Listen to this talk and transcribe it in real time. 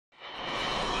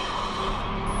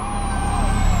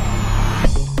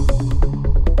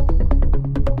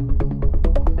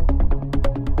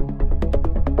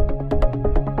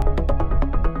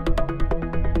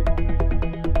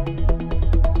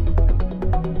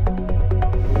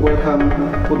Welcome,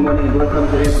 good morning, and welcome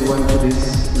to everyone to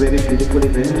this very beautiful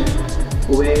event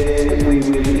where we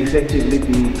will effectively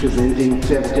be presenting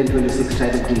 1026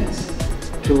 title deeds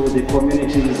to the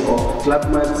communities of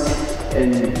Klapmats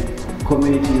and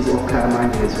communities of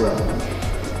Khaya as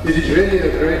well. It is really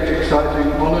a great,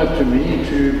 exciting honor to me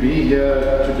to be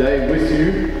here today with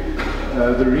you.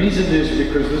 The reason is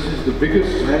because this is the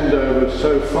biggest handover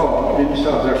so far in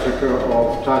South Africa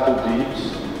of title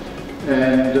deeds,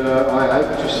 and I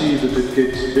hope to see that it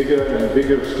gets bigger and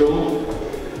bigger still.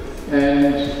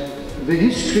 And the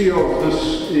history of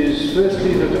this is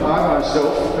firstly that I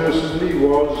myself personally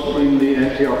was in the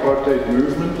anti-apartheid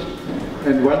movement,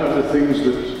 and one of the things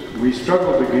that we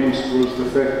struggled against was the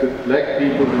fact that black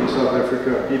people in South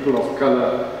Africa, people of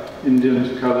colour,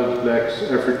 Indians, coloured, blacks,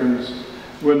 Africans,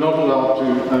 were not allowed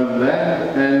to own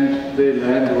land, and their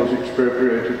land was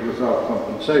expropriated without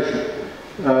compensation.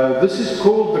 This is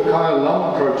called the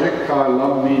Khaya project,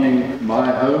 Khaya meaning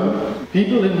my home.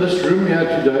 People in this room here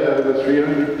today, over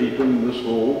 300 people in this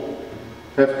hall,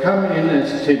 have come in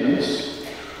as tenants,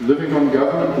 living on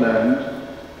government land,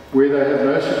 where they have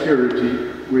no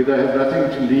security, where they have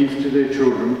nothing to leave to their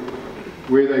children,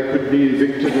 where they could be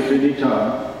evicted at any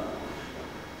time.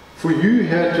 For you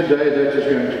here today, that is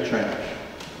going to change.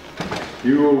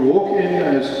 You will walk in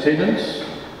as tenants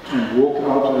and walk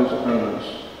out as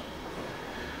owners.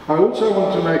 I also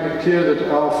want to make it clear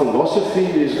that our philosophy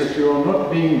is that you are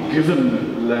not being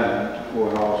given land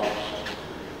or houses.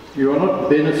 You are not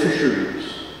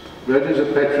beneficiaries. That is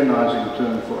a patronizing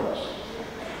term for us.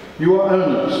 You are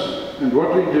owners, and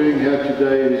what we're doing here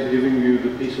today is giving you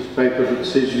the piece of paper that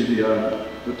says you're the owner,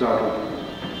 the title deed.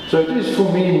 So it is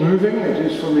for me moving, it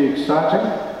is for me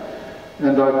exciting.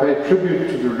 And I pay tribute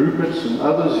to the Ruperts and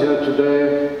others here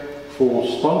today for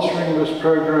sponsoring this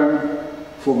program,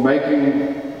 for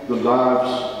making the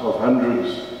lives of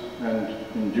hundreds and,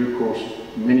 in due course,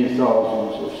 many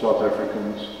thousands of South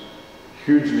Africans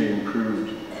hugely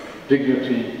improved,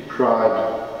 dignity,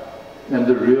 pride, and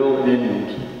the real end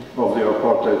of the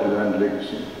apartheid land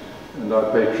legacy. And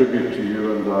I pay tribute to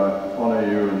you, and I honour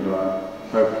you, and I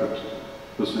hope that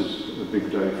this is a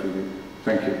big day for you.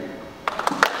 Thank you.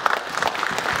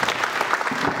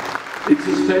 It's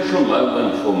a special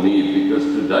moment for me because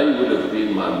today would have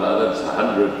been my mother's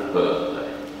 100th birthday.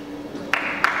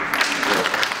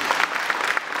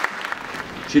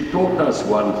 She taught us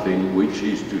one thing, which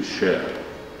is to share.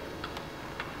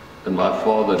 And my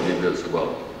father did as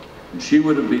well. And she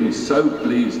would have been so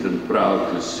pleased and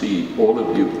proud to see all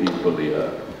of you people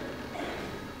here.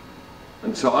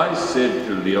 And so I said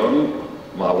to Leon,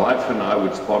 my wife and I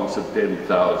would sponsor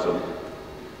 10,000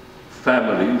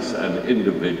 families and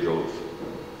individuals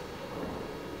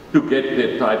to get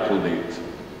their title deeds,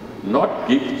 not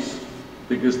gifts,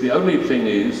 because the only thing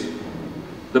is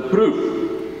the proof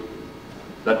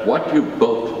that what you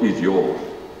built is yours.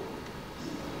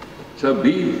 So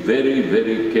be very,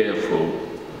 very careful.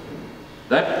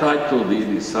 That title deed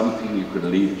is something you can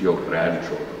leave to your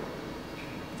grandchildren.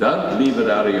 Don't leave it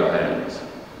out of your hands.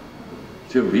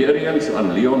 So weer eens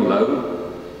aan Leon Lou,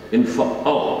 en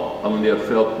veral aan meneer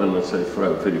Veldman en sy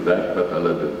vrou vir die werk wat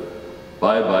hulle doen.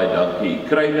 Baie, baie dankie. Ek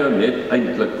kry nou net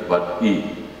eintlik wat u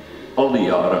al die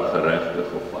jare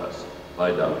geregtig op was.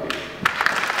 Baie dankie.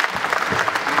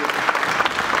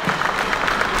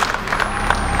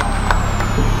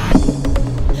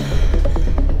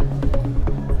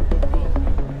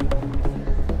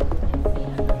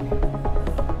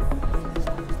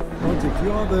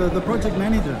 You are the project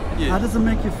manager. Yes. How does it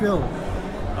make you feel?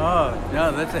 Oh, yeah,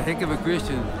 that's a heck of a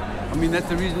question. I mean, that's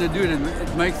the reason to do it.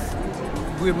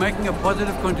 We're making a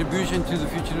positive contribution to the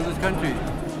future of this country.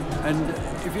 And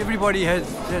if everybody has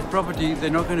property, they're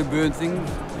not going to burn things.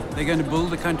 They're going to build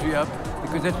the country up,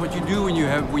 because that's what you do when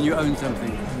you own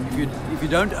something. If you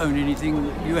don't own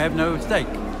anything, you have no stake.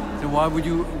 So why would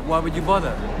you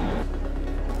bother?